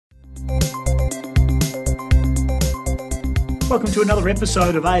Welcome to another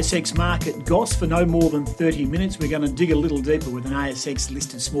episode of ASX Market Goss. For no more than 30 minutes, we're going to dig a little deeper with an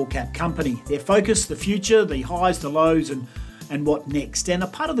ASX-listed small-cap company. Their focus, the future, the highs, the lows, and what next. And a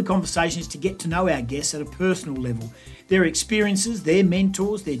part of the conversation is to get to know our guests at a personal level. Their experiences, their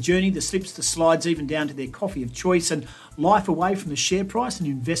mentors, their journey, the slips, the slides, even down to their coffee of choice, and life away from the share price and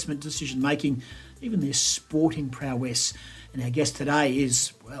investment decision-making, even their sporting prowess. And our guest today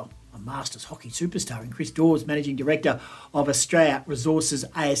is, well, a Masters hockey superstar, and Chris Daws, Managing Director of Estrella Resources,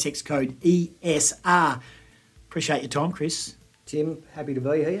 ASX code ESR. Appreciate your time, Chris. Tim, happy to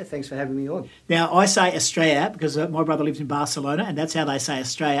be here. Thanks for having me on. Now, I say Estrella because my brother lives in Barcelona, and that's how they say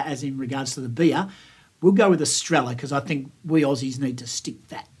Estrella, as in regards to the beer. We'll go with Estrella because I think we Aussies need to stick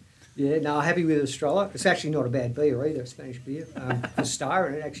that. Yeah, no, happy with Estrella. It's actually not a bad beer either, Spanish beer. For Star,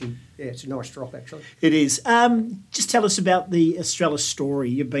 and it's a nice drop actually. It is. Just tell us about the Estrella story.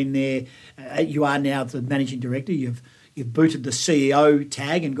 You've been there. You are now the Managing Director. You've booted the CEO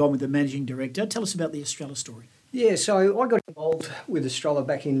tag and gone with the Managing Director. Tell us about the Estrella story. Yeah, so I got involved with Estrella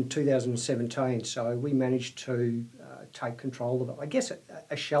back in 2017. So we managed to take control of it. I guess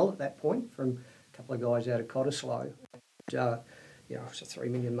a shell at that point from a couple of guys out of Cottesloe. It was a 3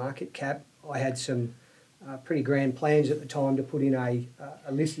 million market cap. I had some pretty grand plans at the time to put in a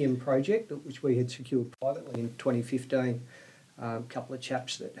lithium project, which we had secured privately in 2015. A couple of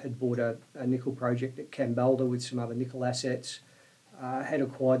chaps that had bought a nickel project at Kambalda with some other nickel assets, had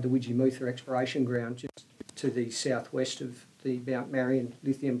acquired the Widgie-Mutha exploration ground just to the southwest of the Mount Marion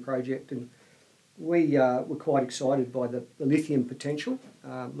lithium project. And we were quite excited by the lithium potential,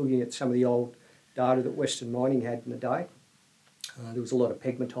 looking at some of the old data that Western Mining had in the day. There was a lot of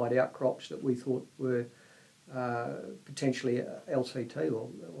pegmatite outcrops that we thought were potentially LCT or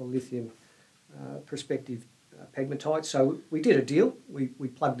lithium prospective pegmatite. So we did a deal. We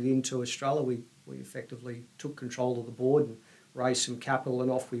plugged it into Estrella. We effectively took control of the board and raised some capital, and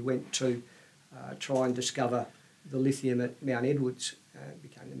off we went to try and discover the lithium at Mount Edwards. It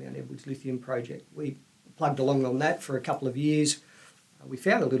became the Mount Edwards Lithium Project. We plugged along on that for a couple of years. We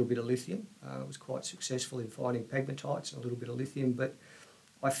found a little bit of lithium. I was quite successful in finding pegmatites and a little bit of lithium, but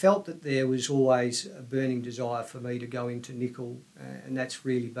I felt that there was always a burning desire for me to go into nickel, and that's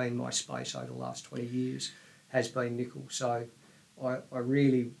really been my space over the last 20 years, has been nickel. So I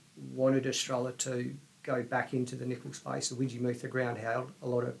really wanted Estrella to go back into the nickel space. The Widgie-Mutha ground held a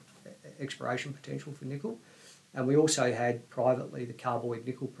lot of exploration potential for nickel, and we also had privately the Carboid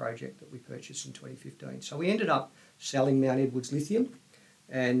Nickel project that we purchased in 2015. So we ended up selling Mount Edwards Lithium.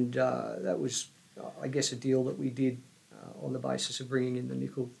 And that was, I guess, a deal that we did on the basis of bringing in the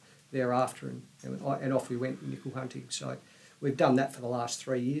nickel thereafter, and off we went nickel hunting. So we've done that for the last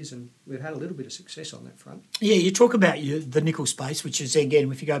 3 years, and we've had a little bit of success on that front. Yeah, you talk about the nickel space, which is, again,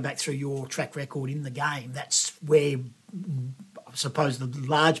 if you go back through your track record in the game, that's where I suppose the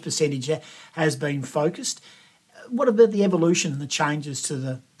large percentage has been focused. What about the evolution and the changes to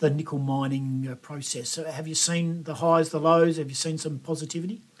the nickel mining process? So have you seen the highs, the lows? Have you seen some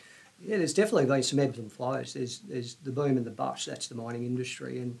positivity? Yeah, there's definitely been some ebbs and flows. There's the boom and the bust. That's the mining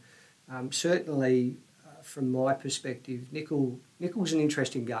industry, and certainly from my perspective, nickel's an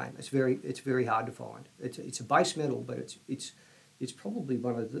interesting game. It's very hard to find. It's a base metal, but it's probably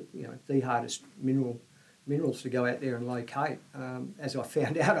one of the hardest minerals to go out there and locate, as I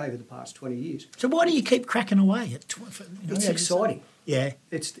found out over the past 20 years. So why do you keep cracking away? It's exciting. Yeah.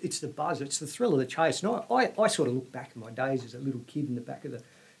 It's the buzz. It's the thrill of the chase. And I sort of look back at my days as a little kid in the back of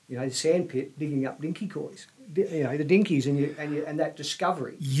the sand pit digging up dinky coys, the dinkies, and that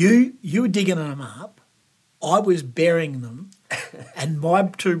discovery. You were digging them up. I was burying them. And my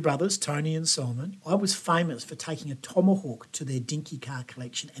two brothers, Tony and Simon, I was famous for taking a tomahawk to their dinky car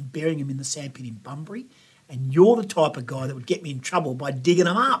collection and burying them in the sandpit in Bunbury. And you're the type of guy that would get me in trouble by digging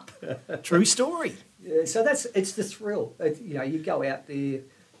them up. True story. Yeah, so it's the thrill. You go out there.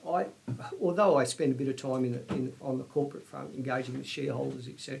 Although I spend a bit of time on the corporate front, engaging with shareholders,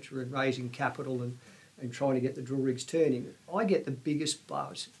 etc., and raising capital and trying to get the drill rigs turning, I get the biggest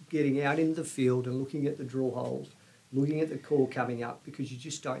buzz getting out in the field and looking at the drill holes, looking at the core coming up, because you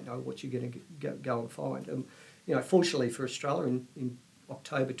just don't know what you're going to go and find. Fortunately for Estrella, in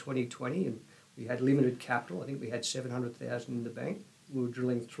October 2020, and we had limited capital. I think we had 700,000 in the bank. We were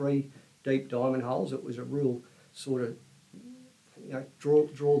drilling 3 deep diamond holes. It was a real sort of,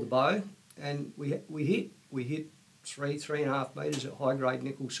 draw the bow, and we hit 3.5 metres at high grade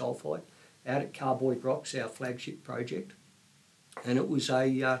nickel sulphide out at Carboid Rocks, our flagship project, and it was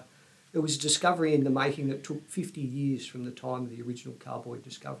a discovery in the making that took 50 years from the time of the original Carboid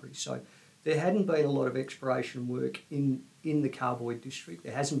discovery. So there hadn't been a lot of exploration work in the Carboid district.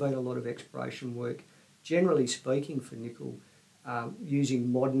 There hasn't been a lot of exploration work, generally speaking, for nickel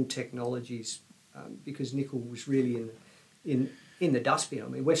using modern technologies, because nickel was really in the dustbin. I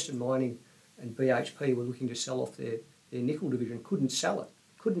mean, Western Mining and BHP were looking to sell off their nickel division, couldn't sell it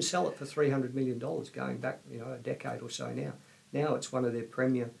for $300 million going back, a decade or so now. Now it's one of their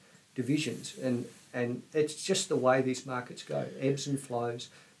premier divisions, and it's just the way these markets go, ebbs and flows.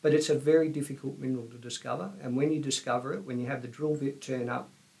 But it's a very difficult mineral to discover, and when you discover it, when you have the drill bit turn up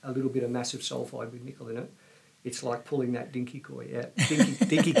a little bit of massive sulfide with nickel in it, it's like pulling that dinky car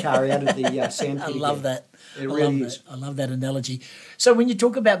out of the sand pit. I love again. that. It really is. I love that analogy. So when you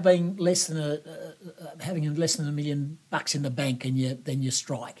talk about being having less than $1 million in the bank and then you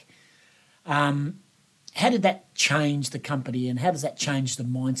strike, how did that change the company, and how does that change the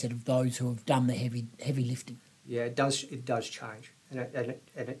mindset of those who have done the heavy lifting? Yeah, it does. It does change, and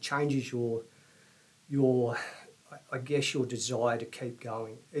it changes your I guess your desire to keep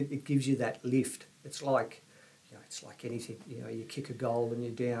going. It gives you that lift. It's like anything. You kick a goal and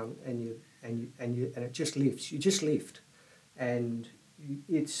you're down, and it just lifts. You just lift, and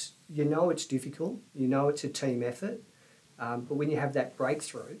it's difficult. It's a team effort, but when you have that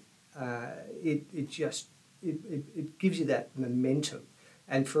breakthrough, it gives you that momentum.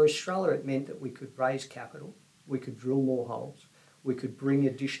 And for Estrella, it meant that we could raise capital, we could drill more holes, we could bring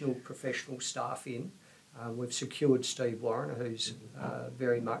additional professional staff in. We've secured Steve Warren, who's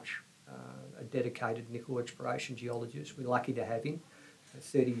very much a dedicated nickel exploration geologist. We're lucky to have him,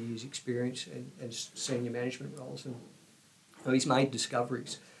 30 years experience and senior management roles, and he's made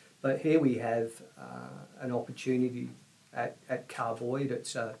discoveries. But here we have an opportunity at Carboyd.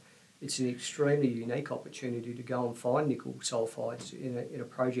 It's an extremely unique opportunity to go and find nickel sulfides in a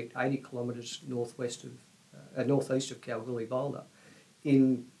project 80 kilometres northeast of Kalgoorlie Boulder.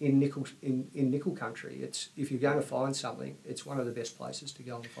 In nickel country, if you're going to find something, it's one of the best places to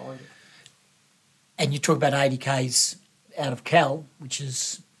go and find it. And you talk about 80 k's out of Cal, which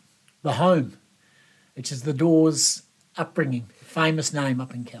is the home, which is the Daws upbringing, famous name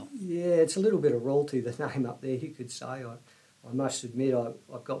up in Cal. Yeah, it's a little bit of royalty, the name up there, you could say. I must admit,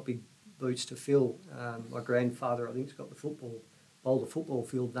 I've got big boots to fill. My grandfather, I think, has got the Boulder football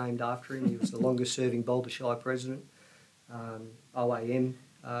field named after him. He was the longest serving Boulder Shire president. OAM,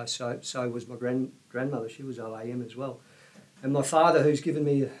 so was my grandmother. She was OAM as well. And my father, who's given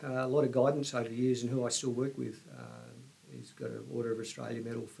me a lot of guidance over the years and who I still work with, he's got an Order of Australia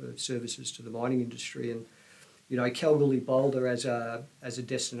medal for services to the mining industry. And Kalgoorlie Boulder as a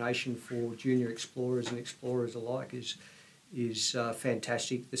destination for junior explorers and explorers alike is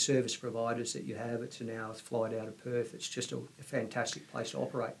fantastic. The service providers that you have, it's an hour's flight out of Perth. It's just a fantastic place to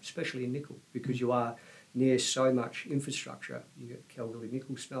operate, especially in nickel, because you are near so much infrastructure. You've got Kalgoorlie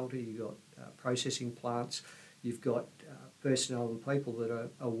Nickel Smelter, you've got processing plants, you've got personnel and people that are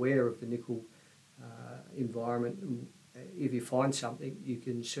aware of the nickel environment. And if you find something, you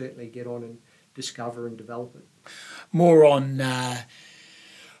can certainly get on and discover and develop it. More on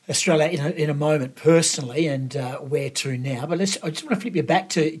Estrella in a moment personally and where to now. But I just want to flip you back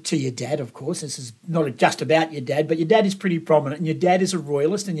to your dad, of course. This is not just about your dad, but your dad is pretty prominent, and your dad is a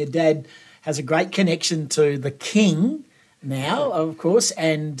royalist, and your dad has a great connection to the King now, of course,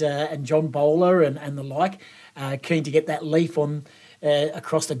 and John Bowler and the like, keen to get that leaf on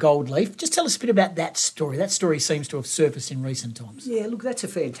across the gold leaf. Just tell us a bit about that story. That story seems to have surfaced in recent times. Yeah, look, that's a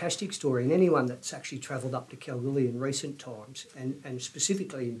fantastic story, and anyone that's actually travelled up to Kalgoorlie in recent times, and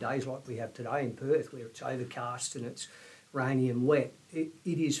specifically in days like we have today in Perth, where it's overcast and it's rainy and wet, it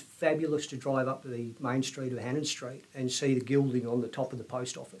is fabulous to drive up to the main street of Hannon Street and see the gilding on the top of the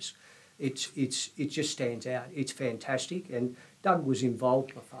post office. It just stands out. It's fantastic, and Doug was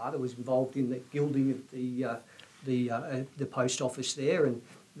involved. My father was involved in the gilding of the post office there, and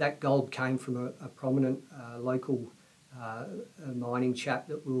that gold came from a prominent local mining chap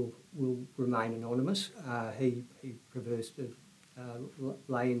that will remain anonymous. He prefers to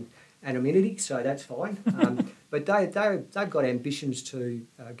lay in anonymity, so that's fine. But they've got ambitions to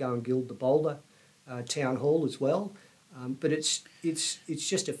go and gild the Boulder Town Hall as well. But it's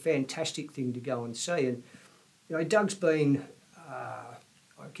just a fantastic thing to go and see. And Doug's been,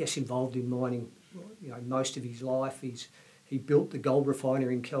 I guess, involved in mining, most of his life. He built the gold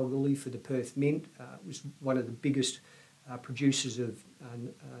refinery in Kalgoorlie for the Perth Mint. It was one of the biggest producers of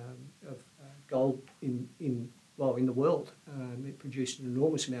gold in the world. It produced an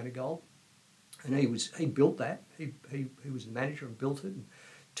enormous amount of gold, and he built that. He was the manager and built it, and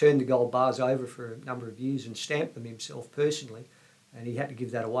turned the gold bars over for a number of years and stamped them himself personally, and he had to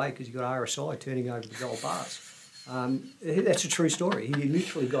give that away because he got RSI turning over the gold bars. That's a true story. He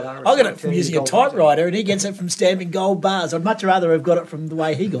literally got RSA. I got it from using a typewriter, and he gets it from stamping gold bars. I'd much rather have got it from the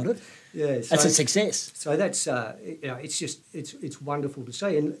way he got it. Yeah, that's a success. So that's it's wonderful to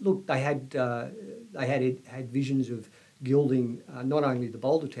see. And look, they had visions of gilding not only the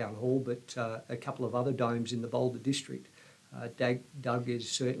Boulder Town Hall but a couple of other domes in the Boulder district. Doug is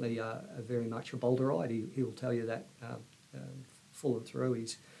certainly very much a Boulderite. He will tell you that full and through.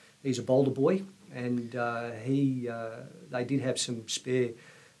 He's a Boulder boy, and they did have some spare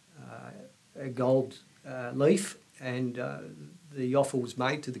gold leaf, and the offer was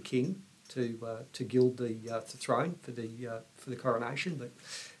made to the king to gild the throne for the coronation, but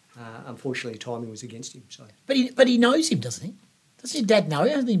unfortunately timing was against him. So, but he knows him, doesn't he? Does your dad know him?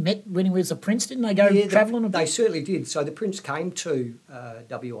 Hasn't he met when he was a prince? Didn't they go travelling a bit? They certainly did. So the prince came to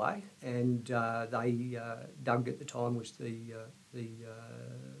WA, and Doug at the time was the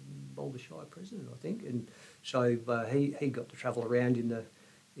Boulder Shire president, I think, and so he got to travel around in the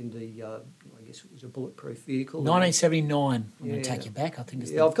I guess it was a bulletproof vehicle. 1979. I'm going to take you back. I think.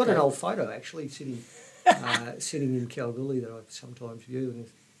 I've got an old photo actually sitting in Kalgoorlie that I sometimes view, and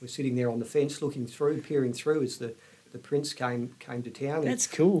we're sitting there on the fence, peering through as the prince came to town. That's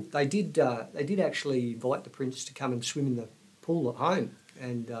cool. They did actually invite the prince to come and swim in the pool at home,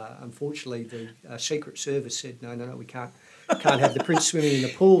 and unfortunately the Secret Service said no, we can't have the prince swimming in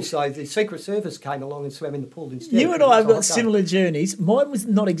the pool. So the Secret Service came along and swam in the pool instead. You and I have got similar journeys. Mine was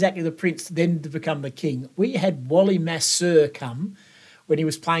not exactly the prince then to become the king. We had Wally Masseur come when he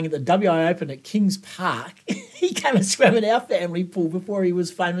was playing at the WA Open at Kings Park. He came and swam in our family pool before he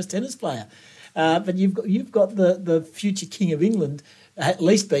was a famous tennis player. But you've got the future King of England at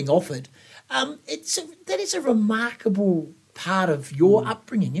least being offered. That is a remarkable part of your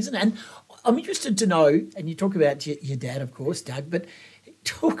upbringing, isn't it? And I'm interested to know, and you talk about your dad, of course, Doug, but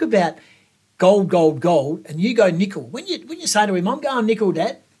talk about gold, and you go nickel. When you say to him, I'm going nickel,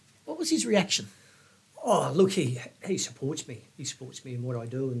 Dad, what was his reaction? Oh, look, he supports me. He supports me in what I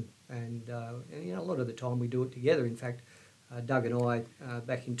do, and a lot of the time we do it together. In fact, Doug and I,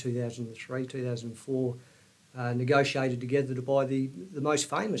 back in 2003, 2004, negotiated together to buy the most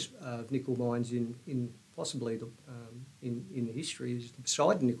famous nickel mines in possibly in the history, is the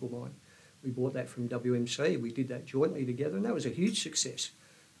Poseidon nickel mine. We bought that from WMC. We did that jointly together, and that was a huge success,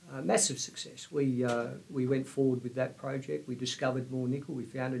 massive success. We went forward with that project. We discovered more nickel. We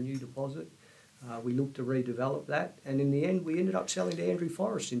found a new deposit. We looked to redevelop that, and in the end, we ended up selling to Andrew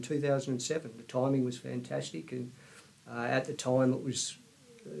Forrest in 2007. The timing was fantastic, and at the time, it was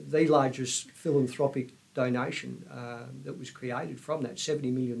the largest philanthropic donation that was created from that.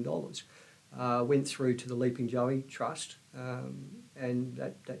 $70 million went through to the Leaping Joey Trust, and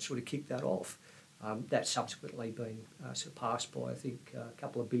that sort of kicked that off. That's subsequently been surpassed by, I think, a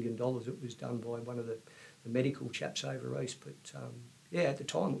couple of $1 billion. It was done by one of the medical chaps over east. But at the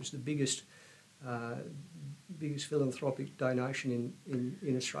time, it was the biggest philanthropic donation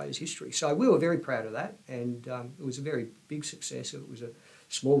in Australia's history. So we were very proud of that, and it was a very big success. It was a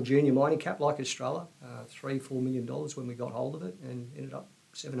small junior mining cap like Estrella, $3-4 million when we got hold of it, and ended up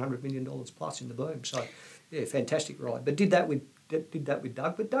 $700 million plus in the boom. So, fantastic ride. But did that with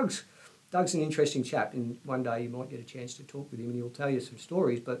Doug. But Doug's an interesting chap, and one day you might get a chance to talk with him, and he'll tell you some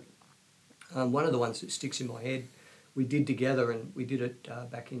stories. But one of the ones that sticks in my head, we did together, and we did it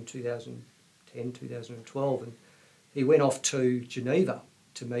back in 2010, 2012, and he went off to Geneva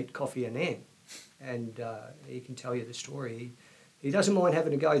to meet Kofi Annan, and he can tell you the story. He doesn't mind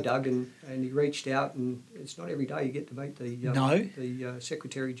having a go, Doug, and he reached out, and it's not every day you get to meet the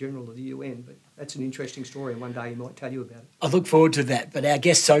Secretary General of the UN, but that's an interesting story, and one day he might tell you about it. I look forward to that. But our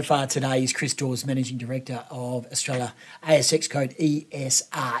guest so far today is Chris Daws, Managing Director of Estrella, ASX code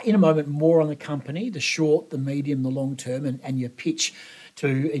ESR. In a moment, more on the company, the short, the medium, the long term, and your pitch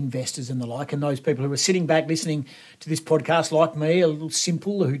to investors and the like, and those people who are sitting back listening to this podcast like me, a little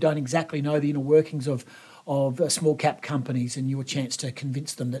simple, who don't exactly know the inner workings of small cap companies, and your chance to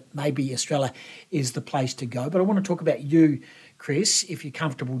convince them that maybe Estrella is the place to go. But I want to talk about you, Chris, if you're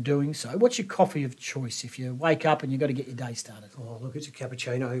comfortable doing so. What's your coffee of choice if you wake up and you've got to get your day started? Oh, look, it's a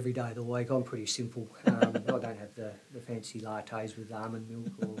cappuccino every day of the week. I'm pretty simple. I don't have the fancy lattes with almond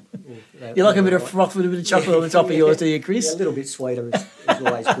milk or that. You like a bit of froth with a bit of chocolate on the top of yours, do you, Chris? Yeah, a little bit sweeter is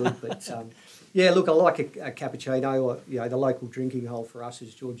always good. But look, I like a cappuccino. Or, the local drinking hole for us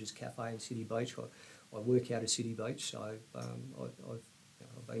is George's Cafe in City Beach. I work out of City Beach, so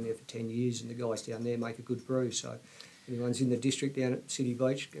I've been there for 10 years, and the guys down there make a good brew. So anyone's in the district down at City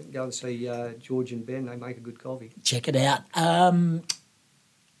Beach, go and see George and Ben. They make a good coffee. Check it out.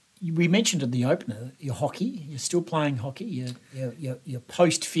 We mentioned in the opener your hockey. You're still playing hockey. You're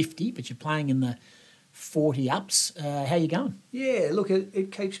post 50, but you're playing in the 40 ups. How you going? Yeah, look,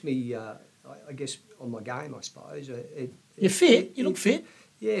 it keeps me, I guess, on my game, I suppose. You're fit. You look fit.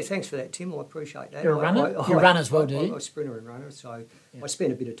 Yeah, thanks for that, Tim. I appreciate that. You're a runner? You're a runner as well, do you? I'm a sprinter and runner, so I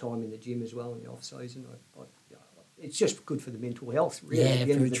spend a bit of time in the gym as well in the off-season. It's just good for the mental health, really. At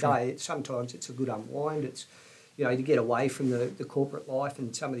the end of the day, sometimes it's a good unwind. It's, to get away from the corporate life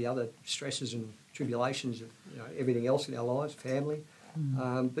and some of the other stresses and tribulations of everything else in our lives, family.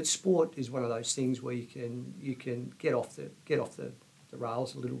 But sport is one of those things where you can get off the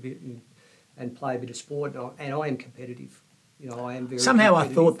rails a little bit and play a bit of sport. And I am competitive. I am very Somehow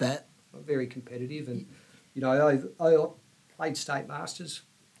competitive. I thought that. I'm very competitive, and I played state masters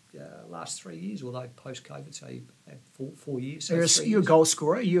last 3 years, although post-COVID, so you had 4 years. So you're a goal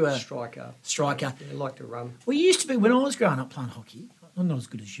scorer. You're a striker. Striker. I like to run. Well, you used to be, when I was growing up playing hockey, I'm not as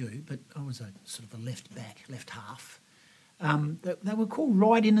good as you, but I was a sort of a left back, left half. They were called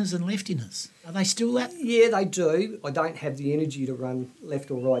right-inners and left-inners. Are they still that? Yeah, they do. I don't have the energy to run left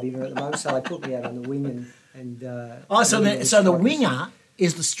or right-inner at the moment, so they put me out on the wing so the winger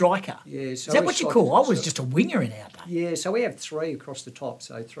is the striker. Yeah. So is that what you call? I was just a winger in our day. Yeah, so we have 3 across the top,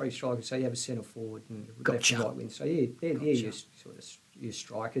 so 3 strikers. So you have a centre forward and left and right wing. So you're sort of you're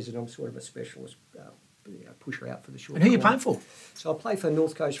strikers, and I'm sort of a specialist pusher out for the short. And who are you playing for? So I play for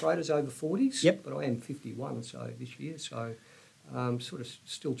North Coast Raiders over 40s. Yep. But I am 51, so this year. So sort of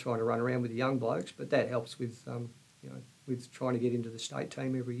still trying to run around with the young blokes, but that helps with with trying to get into the state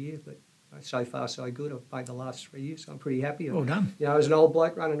team every year. But so far, so good. I've played the last 3 years, so I'm pretty happy. Well done. As an old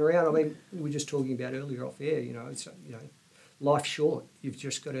bloke running around, I mean, we were just talking about earlier off air, it's, life's short. You've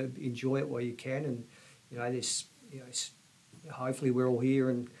just got to enjoy it while you can. And, there's, hopefully we're all here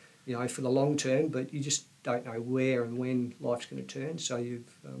and, for the long term, but you just don't know where and when life's going to turn. So you've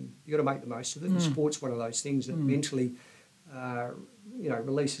got to make the most of it. And sport's one of those things that mentally,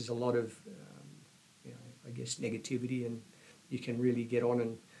 releases a lot of, I guess, negativity, and you can really get on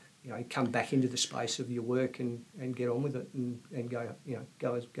and, come back into the space of your work and get on with it and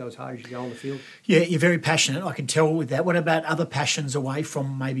go as hard as you go on the field. Yeah, you're very passionate. I can tell with that. What about other passions away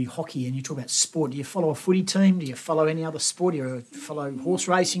from maybe hockey? And you talk about sport. Do you follow a footy team? Do you follow any other sport? Do you follow horse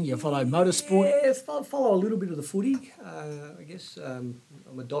racing? Do you follow motorsport? Yeah, I follow a little bit of the footy. I guess I'm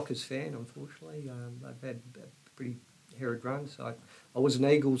a Dockers fan, unfortunately. They've had a pretty herod run. So I was an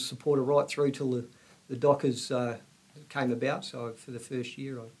Eagles supporter right through till the Dockers came about. So for the first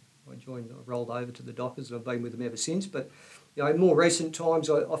year, I rolled over to the Dockers, and I've been with them ever since. But in more recent times,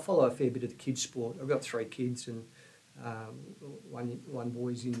 I follow a fair bit of the kids' sport. I've got 3 kids, and one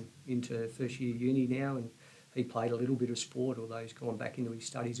boy's into first year uni now, and he played a little bit of sport, although he's gone back into his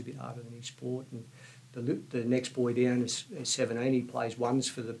studies a bit harder than his sport. And the next boy down is 17. He plays ones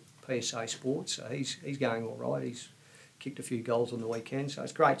for the PSA Sports, so he's going all right. He's kicked a few goals on the weekend, so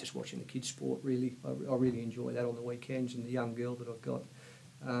it's great just watching the kids' sport. Really, I really enjoy that on the weekends. And the young girl that I've got.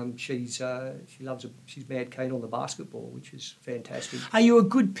 She's mad keen on the basketball, which is fantastic. Are you a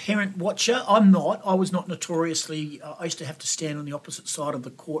good parent watcher? I'm not. I was not notoriously. I used to have to stand on the opposite side of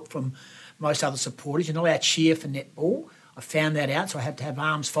the court from most other supporters. You're not allowed to cheer for netball. I found that out, so I had to have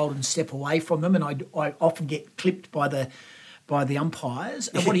arms folded and step away from them, and I often get clipped by the umpires.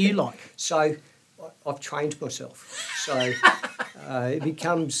 And what do you like? So I've trained myself. So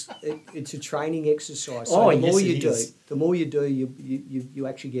it's a training exercise. So the more you do, you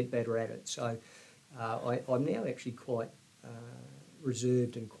actually get better at it. So I'm now actually quite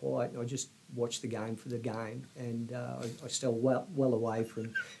reserved and quiet. I just watch the game for the game, and I stay well away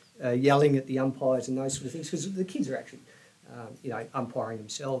from yelling at the umpires and those sort of things, because the kids are actually umpiring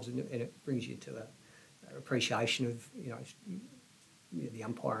themselves, and it brings you to an appreciation of the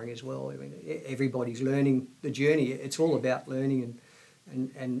umpiring as well. I mean, everybody's learning the journey. It's all about learning,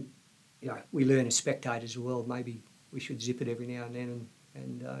 and we learn as spectators as well. Maybe we should zip it every now and then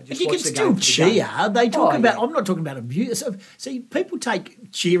and just watch the game. You can still cheer. They talk about. Yeah. I'm not talking about abuse. See, people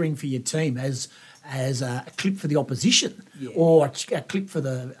take cheering for your team as a clip for the opposition or a clip for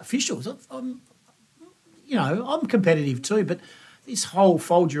the officials. I'm competitive too, but this whole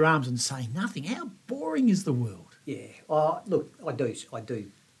fold your arms and say nothing. How boring is the world? Yeah. Look, I do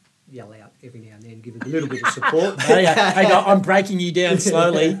yell out every now and then, give it a little bit of support. Hang on, I'm breaking you down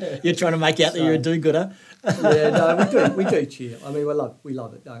slowly. You're trying to make out that you're a do-gooder. We do cheer. I mean, we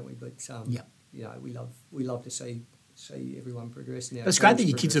love it, don't we? But we love to see everyone progress now. It's great that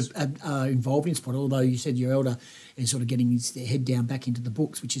your kids are involved in sport, although you said your elder is sort of getting his head down back into the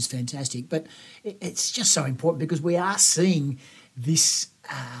books, which is fantastic. But it's just so important because we are seeing this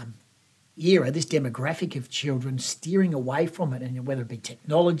era, this demographic of children steering away from it, and whether it be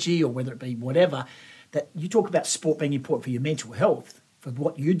technology or whether it be whatever, that you talk about sport being important for your mental health. for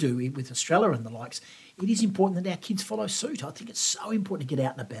what you do with Estrella and the likes, it is important that our kids follow suit. I think it's so important to get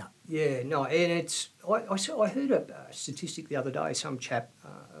out and about. Yeah, no, and it's. I heard a statistic the other day. Some chap,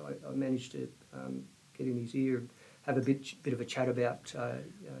 I managed to get in his ear, have a bit of a chat about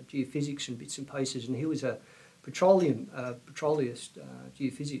geophysics and bits and pieces, and he was a petroleist,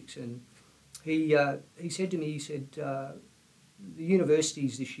 geophysics, and he said to me, the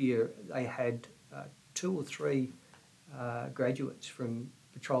universities this year, they had 2 or 3 graduates from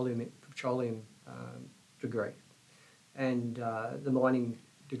petroleum degree, and the mining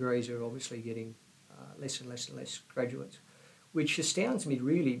degrees are obviously getting less and less graduates, which astounds me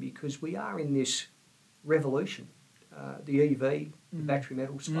really, because we are in this revolution, the EV, the battery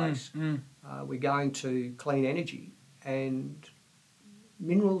metal space. We're going to clean energy, and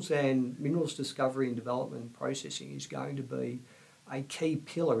minerals discovery and development and processing is going to be a key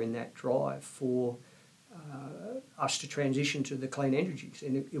pillar in that drive for us to transition to the clean energies.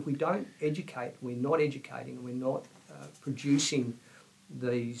 And if we don't educate, we're not educating, and we're not producing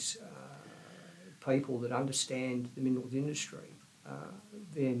these people that understand the minerals industry,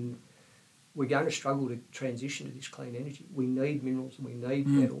 then we're going to struggle to transition to this clean energy. We need minerals, and we need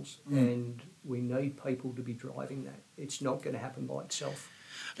metals, and we need people to be driving that. It's not going to happen by itself.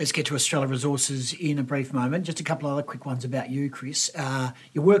 Let's get to Estrella Resources in a brief moment. Just a couple of other quick ones about you, Chris.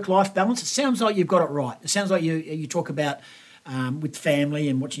 Your work-life balance, it sounds like you've got it right. It sounds like you talk about with family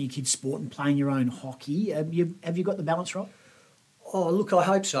and watching your kids' sport and playing your own hockey. Have you got the balance right? Oh, look, I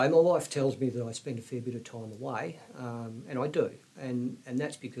hope so. My wife tells me that I spend a fair bit of time away, and I do. And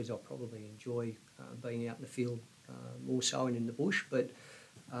that's because I probably enjoy being out in the field more so and in the bush. But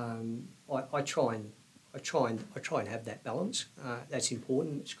I try and have that balance. That's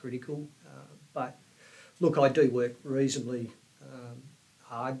important. It's critical. But look, I do work reasonably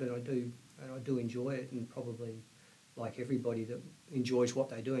hard, but I do enjoy it, and probably like everybody that enjoys what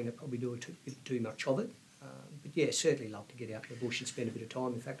they're doing, they probably do a bit too much of it. But yeah, certainly love to get out in the bush and spend a bit of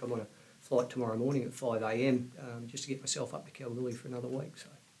time. In fact, I'm on a flight tomorrow morning at 5 a.m. Just to get myself up to Kalgoorlie for another week. So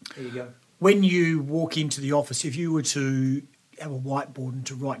there you go. When you walk into the office, if you were to have a whiteboard and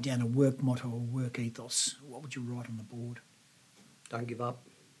to write down a work motto or work ethos, what would you write on the board? Don't give up.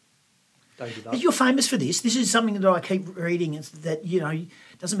 Don't give up. You're famous for this. This is something that I keep reading. It's that, it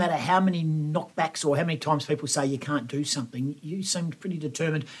doesn't matter how many knockbacks or how many times people say you can't do something, you seem pretty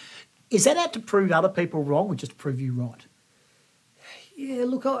determined. Is that out to prove other people wrong or just to prove you right? Yeah,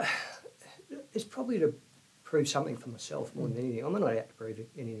 look, it's probably to prove something for myself more than anything. I'm not out to prove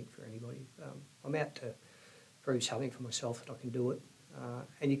anything for anybody. I'm out to prove something for myself that I can do it.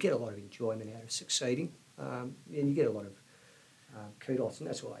 And you get a lot of enjoyment out of succeeding. And you get a lot of kudos, and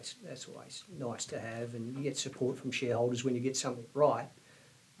that's always nice to have. And you get support from shareholders when you get something right.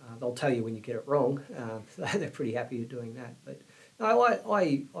 They'll tell you when you get it wrong. They're pretty happy you're doing that. But no,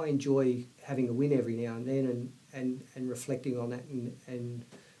 I enjoy having a win every now and then and reflecting on that and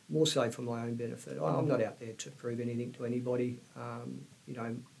more so for my own benefit. I'm not out there to prove anything to anybody.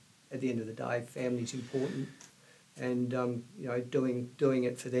 At the end of the day, family's important, and doing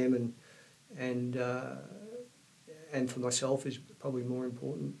it for them and for myself is probably more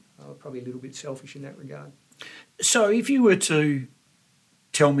important. Probably a little bit selfish in that regard. So, if you were to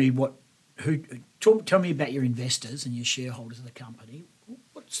tell me tell me about your investors and your shareholders of the company,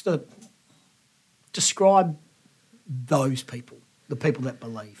 describe those people, the people that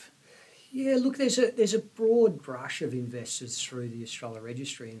believe. Yeah, look, there's a broad brush of investors through the Estrella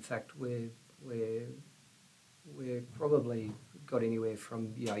registry. In fact, we're probably got anywhere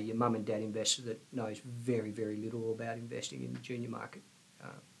from your mum and dad investor that knows very, very little about investing in the junior market,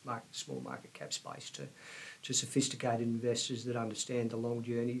 small market cap space, to sophisticated investors that understand the long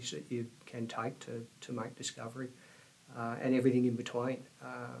journeys that you can take to make discovery, and everything in between.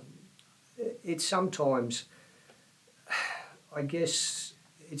 It's sometimes, I guess,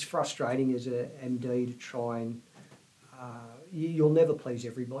 it's frustrating as a MD to try and, you'll never please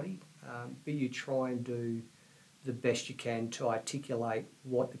everybody, but you try and do the best you can to articulate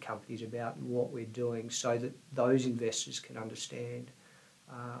what the company's about and what we're doing so that those investors can understand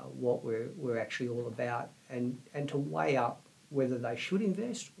what we're actually all about, and to weigh up whether they should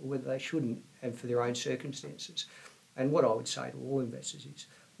invest or whether they shouldn't, and for their own circumstances. And what I would say to all investors is,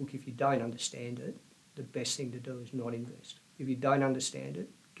 look, if you don't understand it, the best thing to do is not invest. If you don't understand it,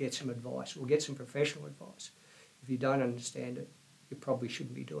 get some advice or get some professional advice. If you don't understand it, you probably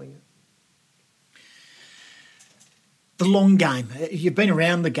shouldn't be doing it. The long game. You've been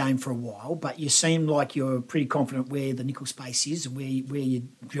around the game for a while, but you seem like you're pretty confident where the nickel space is, where you're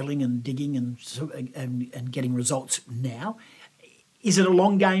drilling and digging and getting results now. Is it a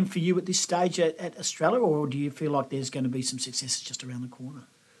long game for you at this stage at Estrella, or do you feel like there's going to be some successes just around the corner?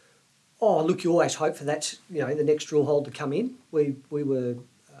 Oh, look, you always hope for that, the next drill hole to come in. We were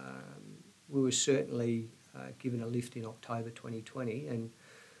certainly given a lift in October 2020, and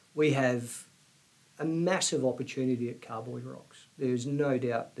we have a massive opportunity at Carboid Rocks. There's no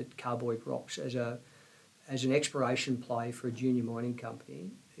doubt that Carboid Rocks, as an exploration play for a junior mining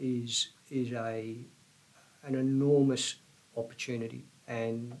company, is an enormous opportunity,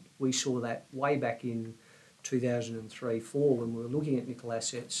 and we saw that way back in 2003-04 when we were looking at nickel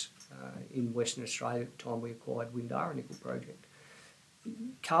assets in Western Australia at the time we acquired Windara Nickel Project.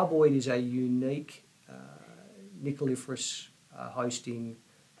 Carboid is a unique nickeliferous hosting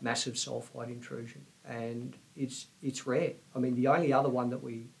massive sulphide intrusion, and it's rare. I mean, the only other one that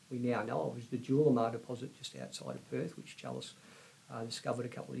we now know of is the Julimar deposit just outside of Perth, which Chalice discovered a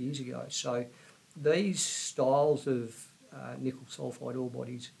couple of years ago. So these styles of nickel sulphide ore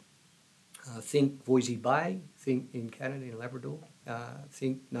bodies, think Voisey Bay, think in Canada, in Labrador,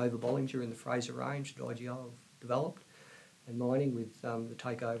 think Nova Bollinger in the Fraser Range that IGO have developed and mining with the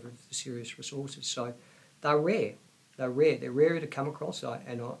takeover of the Sirius Resources. So they're rare. They're rarer to come across,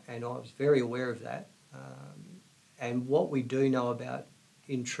 and I was very aware of that. And what we do know about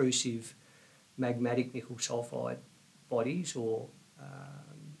intrusive magmatic nickel sulphide bodies or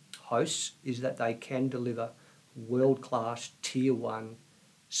hosts is that they can deliver world-class tier 1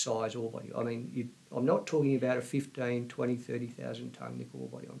 size ore body. I mean, I'm not talking about a 15, 20, 30,000 tonne nickel ore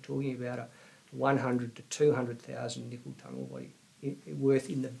body. I'm talking about a 100 to 200,000 nickel tonne ore body worth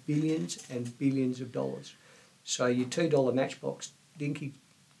in the billions and billions of dollars. So your $2 matchbox dinky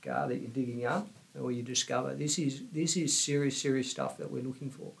car that you're digging up, or you discover, this is serious stuff that we're looking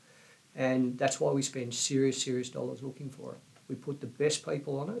for. And that's why we spend serious dollars looking for it. We put the best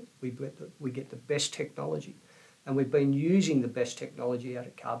people on it, we get the best technology. And we've been using the best technology out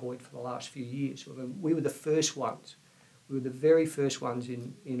at Carboid for the last few years. We were the first ones. We were the very first ones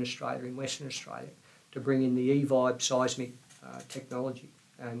in Australia, in Western Australia, to bring in the E-Vibe seismic technology.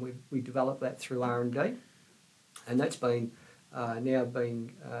 And we developed that through R&D. And that's been now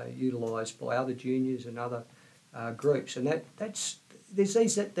being utilised by other juniors and other groups. And there's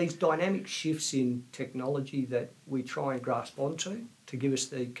these dynamic shifts in technology that we try and grasp onto to give us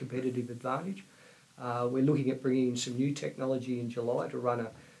the competitive advantage. We're looking at bringing in some new technology in July to run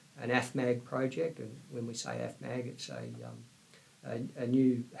an AFMAG project, and when we say AFMAG, it's a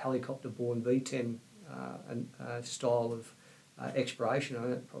new helicopter-borne VTEM style of exploration. I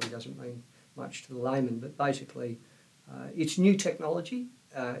know it probably doesn't mean much to the layman, but basically it's new technology.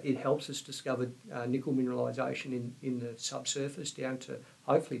 It helps us discover nickel mineralisation in the subsurface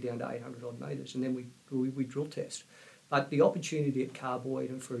hopefully down to 800 odd metres, and then we drill test. But the opportunity at Carboid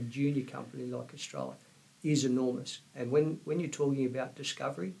and for a junior company like Estrella is enormous. And when you're talking about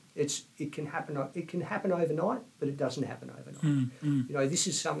discovery, it can happen overnight, but it doesn't happen overnight. This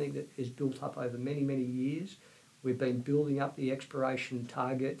is something that is built up over many years. We've been building up the exploration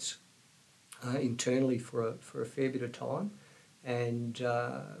targets internally for a fair bit of time, and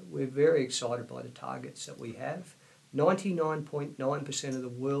we're very excited by the targets that we have. 99.9% of the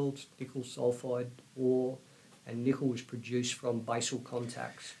world's nickel sulphide ore and nickel is produced from basal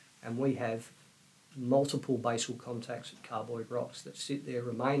contacts, and we have multiple basal contacts at Carboid Rocks that sit there,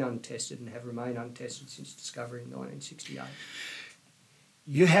 remain untested, and have remained untested since discovery in 1968.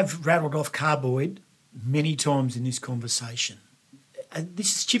 You have rattled off Carboid many times in this conversation.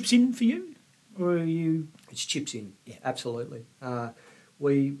 This is chips in for you, or are you? It's chips in, yeah, absolutely.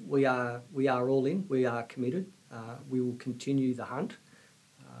 We are all in. We are committed. We will continue the hunt.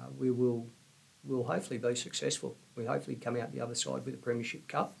 We'll hopefully be successful. We hopefully come out the other side with a Premiership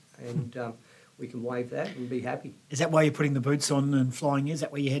Cup, and we can wave that and be happy. Is that why you're putting the boots on and flying? Is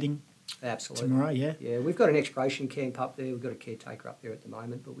that where you're heading? Absolutely. Tomorrow, yeah? Yeah, we've got an exploration camp up there. We've got a caretaker up there at the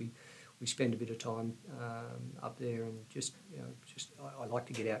moment, but we spend a bit of time up there, and I like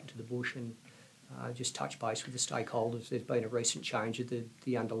to get out into the bush and just touch base with the stakeholders. There's been a recent change of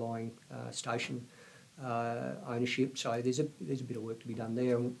the underlying station ownership, so there's a bit of work to be done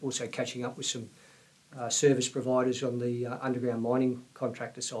there, and also catching up with some service providers on the underground mining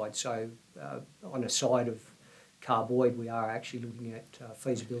contractor side. So on the side of Carboid, we are actually looking at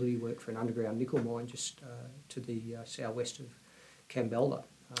feasibility work for an underground nickel mine just to the southwest of Campbell,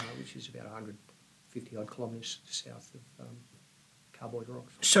 which is about 150 odd kilometres south of Carboid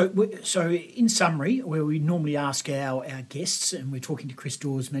Rocks. So in summary, where we normally ask our guests, and we're talking to Chris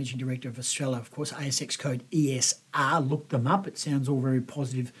Daws, Managing Director of Estrella, of course, ASX code ESR, look them up. It sounds all very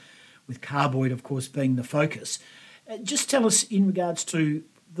positive, with Carboid, of course, being the focus. Just tell us in regards to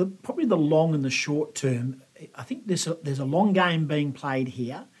probably the long and the short term, I think there's a long game being played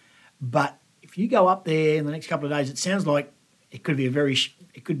here, but if you go up there in the next couple of days, it sounds like it could be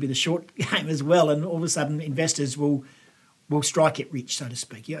it could be the short game as well, and all of a sudden investors will strike it rich, so to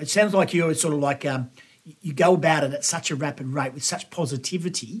speak. It sounds like you're sort of like you go about it at such a rapid rate with such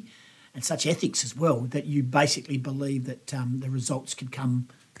positivity and such ethics as well that you basically believe that the results could come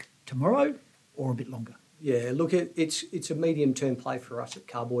tomorrow or a bit longer. Yeah, look, it's a medium-term play for us at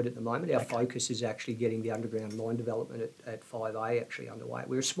Carboid at the moment. Our focus is actually getting the underground mine development at 5A actually underway.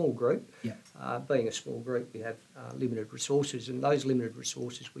 We're a small group. Yeah. Being a small group, we have limited resources, and those limited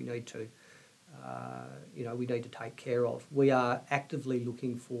resources we need to, take care of. We are actively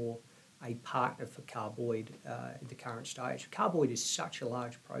looking for a partner for Carboid at the current stage. Carboid is such a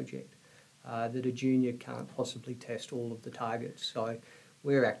large project that a junior can't possibly test all of the targets. So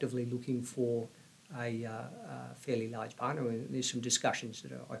we're actively looking for a fairly large partner, and there's some discussions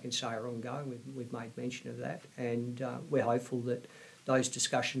that I can say are ongoing. We've made mention of that, and we're hopeful that those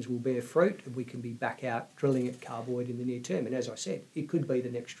discussions will bear fruit and we can be back out drilling at Carboid in the near term. And as I said, it could be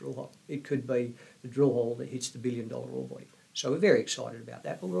the next drill hole. It could be the drill hole that hits the $1 billion ore body. So we're very excited about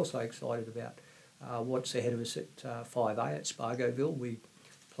that, but we're also excited about what's ahead of us at 5A at Spargoville. We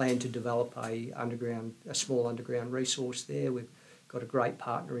plan to develop a small underground resource there. We've got a great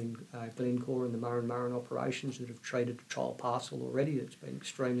partner in Glencore and the Murrin operations that have traded a trial parcel already that's been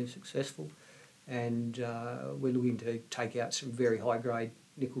extremely successful. And we're looking to take out some very high-grade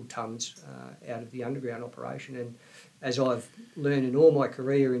nickel tonnes out of the underground operation. And as I've learned in all my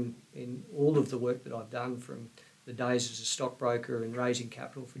career in all of the work that I've done, from the days as a stockbroker and raising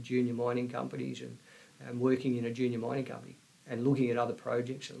capital for junior mining companies and working in a junior mining company and looking at other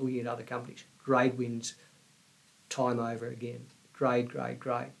projects and looking at other companies, grade wins time over again. Grade,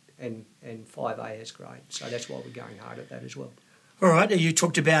 and 5A has grade. So that's why we're going hard at that as well. All right, you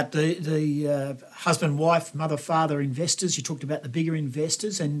talked about the husband, wife, mother, father investors. You talked about the bigger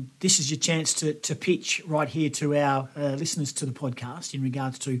investors, and this is your chance to pitch right here to our listeners to the podcast in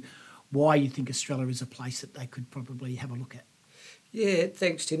regards to why you think Estrella is a place that they could probably have a look at. Yeah,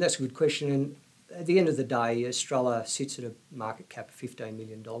 thanks, Tim. That's a good question. And at the end of the day, Estrella sits at a market cap of $15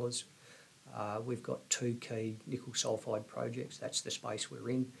 million. We've got two key nickel sulphide projects. That's the space we're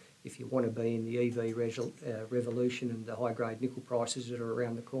in. If you want to be in the EV revolution and the high-grade nickel prices that are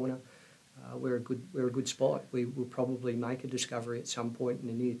around the corner, we're a good spot. We will probably make a discovery at some point in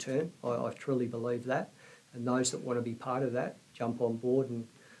the near term. I truly believe that. And those that want to be part of that, jump on board and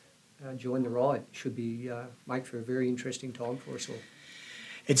join the ride. Should be make for a very interesting time for us all.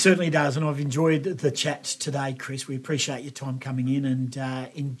 It certainly does, and I've enjoyed the chat today, Chris. We appreciate your time coming in,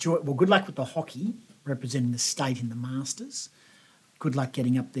 and good luck with the hockey, representing the state in the Masters. Good luck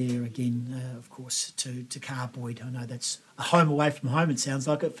getting up there again, of course, to Carboid. I know that's a home away from home, it sounds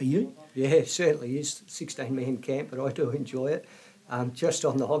like it for you. Yeah, it certainly is. 16-man camp, but I do enjoy it. Just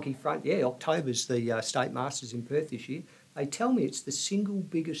on the hockey front, October's the State Masters in Perth this year. They tell me it's the single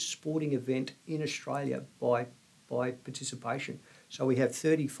biggest sporting event in Australia by participation. So we have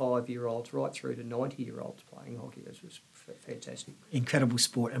 35-year-olds right through to 90-year-olds playing hockey. This was fantastic. Incredible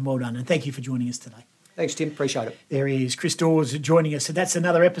sport, and well done. And thank you for joining us today. Thanks, Tim. Appreciate it. There he is, Chris Daws, joining us. So that's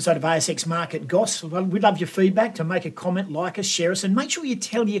another episode of ASX Market Goss. Well, we'd love your feedback. To make a comment, like us, share us, and make sure you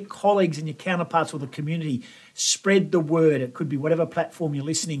tell your colleagues and your counterparts or the community. Spread the word. It could be whatever platform you're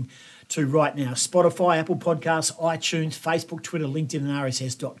listening to right now. Spotify, Apple Podcasts, iTunes, Facebook, Twitter, LinkedIn, and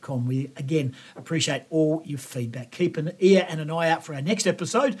RSS.com. We, again, appreciate all your feedback. Keep an ear and an eye out for our next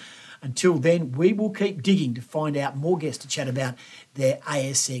episode. Until then, we will keep digging to find out more guests to chat about their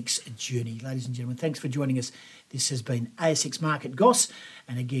ASX journey. Ladies and gentlemen, thanks for joining us. This has been ASX Market Goss,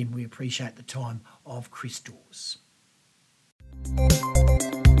 and again, we appreciate the time of Chris Daws.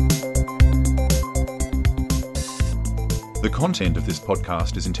 The content of this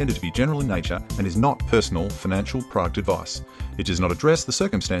podcast is intended to be general in nature and is not personal financial product advice. It does not address the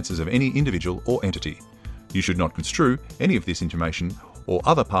circumstances of any individual or entity. You should not construe any of this information or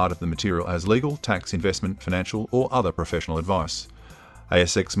other part of the material as legal, tax, investment, financial, or other professional advice.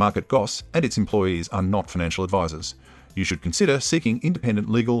 ASX Market Goss and its employees are not financial advisors. You should consider seeking independent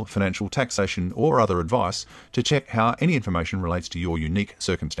legal, financial, taxation, or other advice to check how any information relates to your unique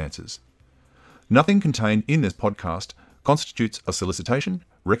circumstances. Nothing contained in this podcast constitutes a solicitation,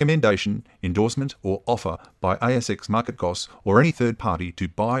 recommendation, endorsement, or offer by ASX Market Goss or any third party to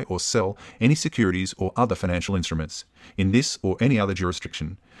buy or sell any securities or other financial instruments in this or any other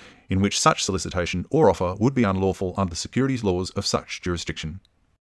jurisdiction in which such solicitation or offer would be unlawful under the securities laws of such jurisdiction.